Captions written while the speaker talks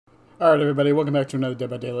Alright everybody, welcome back to another Dead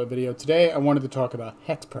by Daylight video. Today I wanted to talk about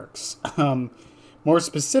hex perks. More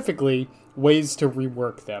specifically, ways to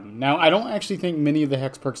rework them. Now, I don't actually think many of the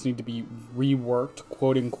hex perks need to be reworked,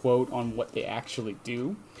 quote-unquote, on what they actually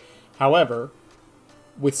do. However,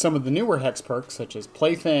 with some of the newer hex perks, such as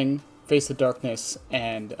Plaything, Face the Darkness,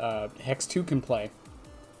 and Hex 2 can play,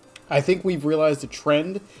 I think we've realized a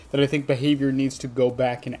trend that I think behavior needs to go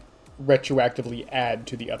back and retroactively add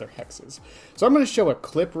to the other hexes. So I'm going to show a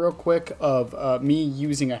clip real quick of me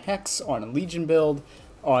using a hex on a Legion build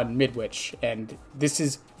on Midwich, and this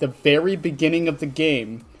is the very beginning of the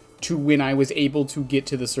game to when I was able to get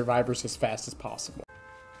to the survivors as fast as possible.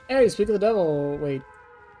 Hey, speak of the devil, wait,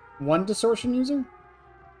 one distortion user?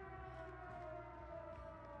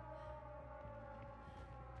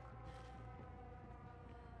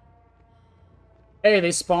 Hey,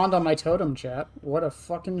 they spawned on my totem, chat. What a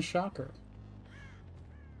fucking shocker.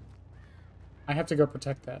 I have to go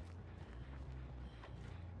protect that.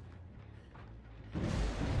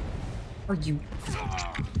 Are you...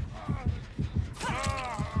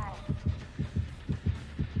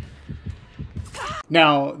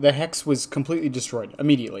 Now, the hex was completely destroyed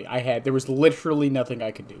immediately. There was literally nothing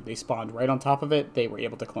I could do. They spawned right on top of it. They were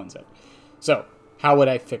able to cleanse it. So, how would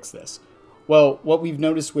I fix this? Well, what we've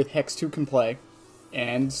noticed with Hex 2 can play,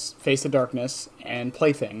 and Face the Darkness, and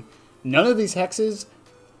Plaything, none of these hexes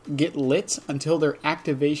get lit until their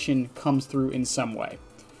activation comes through in some way.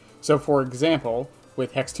 So for example,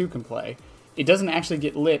 with Hex 2 can play, it doesn't actually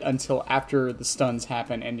get lit until after the stuns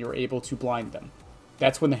happen and you're able to blind them.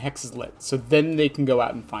 That's when the hex is lit, so then they can go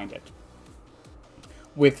out and find it.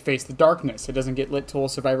 With Face the Darkness, it doesn't get lit till a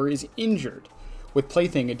survivor is injured. With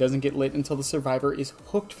Plaything, it doesn't get lit until the survivor is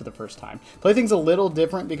hooked for the first time. Plaything's a little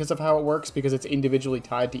different because of how it works, because it's individually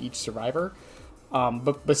tied to each survivor.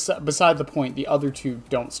 But beside the point, the other two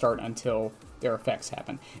don't start until their effects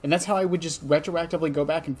happen. And that's how I would just retroactively go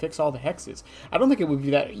back and fix all the hexes. I don't think it would be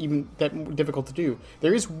that difficult to do.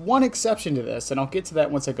 There is one exception to this, and I'll get to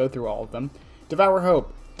that once I go through all of them. Devour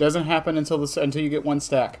Hope doesn't happen until you get one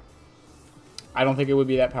stack. I don't think it would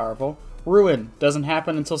be that powerful. Ruin doesn't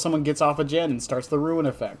happen until someone gets off a gen and starts the Ruin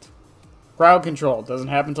effect. Crowd Control doesn't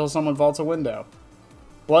happen until someone vaults a window.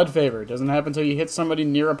 Blood Favor doesn't happen until you hit somebody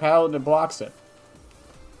near a pallet and it blocks it.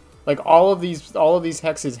 Like, all of these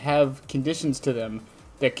hexes have conditions to them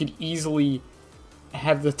that could easily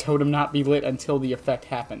have the totem not be lit until the effect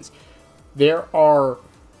happens. There are,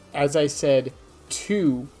 as I said,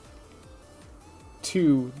 two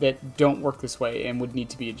that don't work this way and wouldn't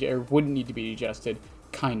need to be adjusted,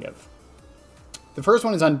 kind of. The first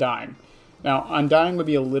one is Undying. Now, Undying would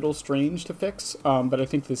be a little strange to fix, but I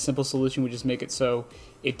think the simple solution would just make it so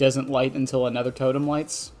it doesn't light until another totem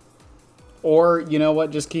lights. Or, you know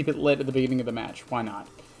what, just keep it lit at the beginning of the match. Why not?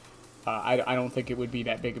 I don't think it would be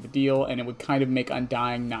that big of a deal, and it would kind of make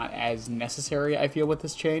Undying not as necessary, I feel, with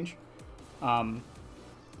this change.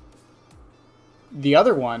 The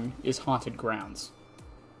other one is Haunted Grounds.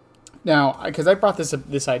 Now, because I brought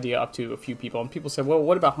this idea up to a few people, and people said, well,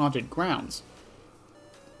 what about Haunted Grounds?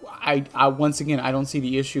 Once again, I don't see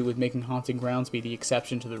the issue with making Haunted Grounds be the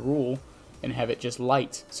exception to the rule and have it just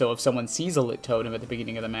light. So if someone sees a lit totem at the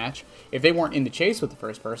beginning of the match, if they weren't in the chase with the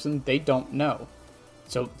first person, they don't know.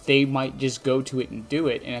 So they might just go to it and do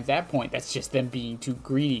it, and at that point, that's just them being too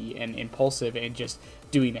greedy and impulsive and just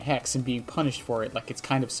doing the hex and being punished for it like it's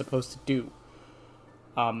kind of supposed to do.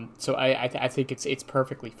 So I think it's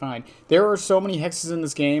perfectly fine. There are so many hexes in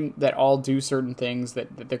this game that all do certain things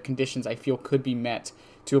that their conditions, I feel, could be met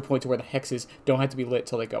to a point to where the hexes don't have to be lit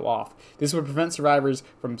till they go off. This would prevent survivors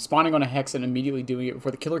from spawning on a hex and immediately doing it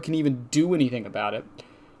before the killer can even do anything about it.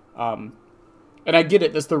 And I get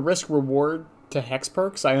it, that's the risk-reward to hex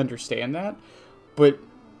perks, I understand that, but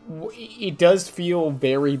it does feel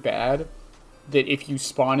very bad that if you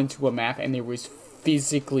spawn into a map and there was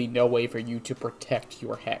physically no way for you to protect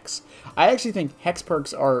your hex. I actually think hex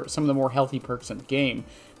perks are some of the more healthy perks in the game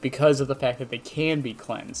because of the fact that they can be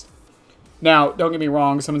cleansed. Now, don't get me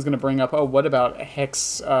wrong, someone's going to bring up, oh, what about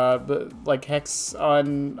Hex, like Hex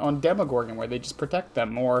on Demogorgon, where they just protect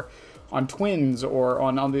them, or on Twins, or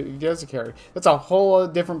on the Desicare. That's a whole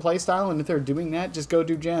different playstyle, and if they're doing that, just go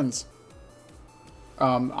do gens.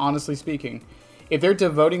 Honestly speaking. If they're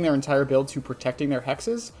devoting their entire build to protecting their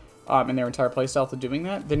hexes, and their entire playstyle to doing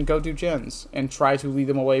that, then go do gens, and try to lead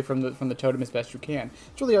them away from the totem as best you can.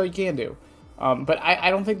 It's really all you can do. But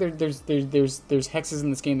I don't think there's hexes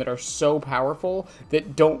in this game that are so powerful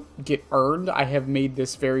that don't get earned. I have made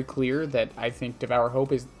this very clear that I think Devour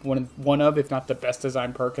Hope is one of, if not the best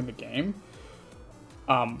designed perk in the game,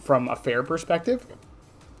 from a fair perspective.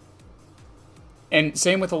 And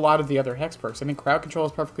same with a lot of the other Hex perks. I think Crowd Control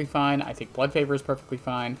is perfectly fine. I think Blood Favor is perfectly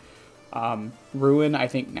fine. Ruin, I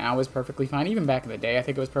think now is perfectly fine. Even back in the day, I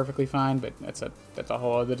think it was perfectly fine, but that's a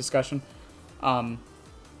whole other discussion.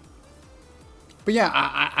 But yeah,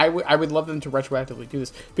 I would love them to retroactively do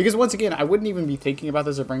this. Because once again, I wouldn't even be thinking about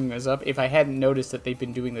this or bringing this up if I hadn't noticed that they've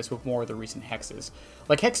been doing this with more of the recent Hexes.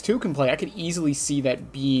 Like Hex 2 can play, I could easily see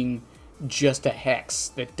that being just a Hex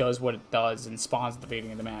that does what it does and spawns at the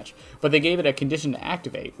beginning of the match. But they gave it a condition to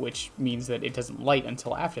activate, which means that it doesn't light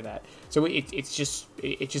until after that. So it just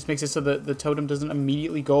makes it so that the totem doesn't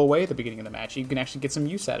immediately go away at the beginning of the match. You can actually get some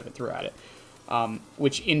use out of it throughout it.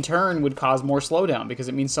 Which in turn would cause more slowdown, because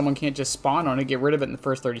it means someone can't just spawn on it, get rid of it in the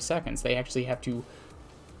first 30 seconds. They actually have to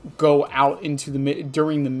go out into the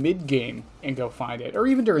during the mid game and go find it, or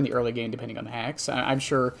even during the early game, depending on the hacks. I'm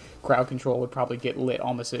sure Crowd Control would probably get lit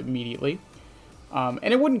almost immediately. And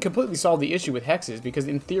it wouldn't completely solve the issue with Hexes, because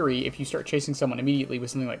in theory, if you start chasing someone immediately with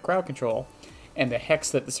something like Crowd Control, and the Hex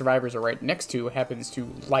that the survivors are right next to happens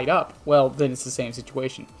to light up, well, then it's the same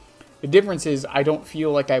situation. The difference is I don't feel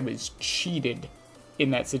like I was cheated in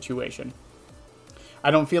that situation. I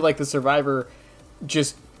don't feel like the survivor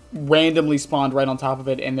just randomly spawned right on top of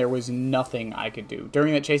it and there was nothing I could do.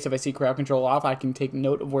 During that chase, if I see Crowd Control off, I can take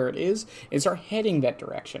note of where it is and start heading that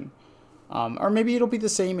direction. Or maybe it'll be the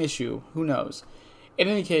same issue. Who knows? In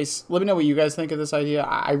any case, let me know what you guys think of this idea.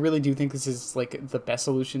 I really do think this is like the best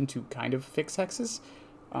solution to kind of fix Hexes.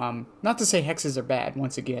 Not to say Hexes are bad,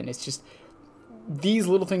 once again. It's just these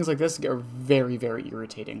little things like this are very, very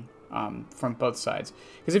irritating from both sides.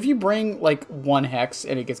 Because if you bring like one Hex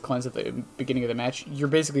and it gets cleansed at the beginning of the match, you're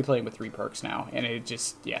basically playing with 3 perks now, and it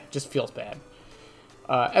just feels bad.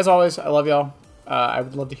 As always, I love y'all. I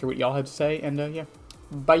would love to hear what y'all have to say, and yeah,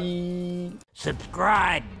 bye.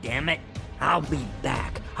 Subscribe, damn it! I'll be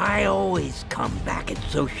back. I always come back, and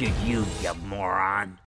so should you, you moron.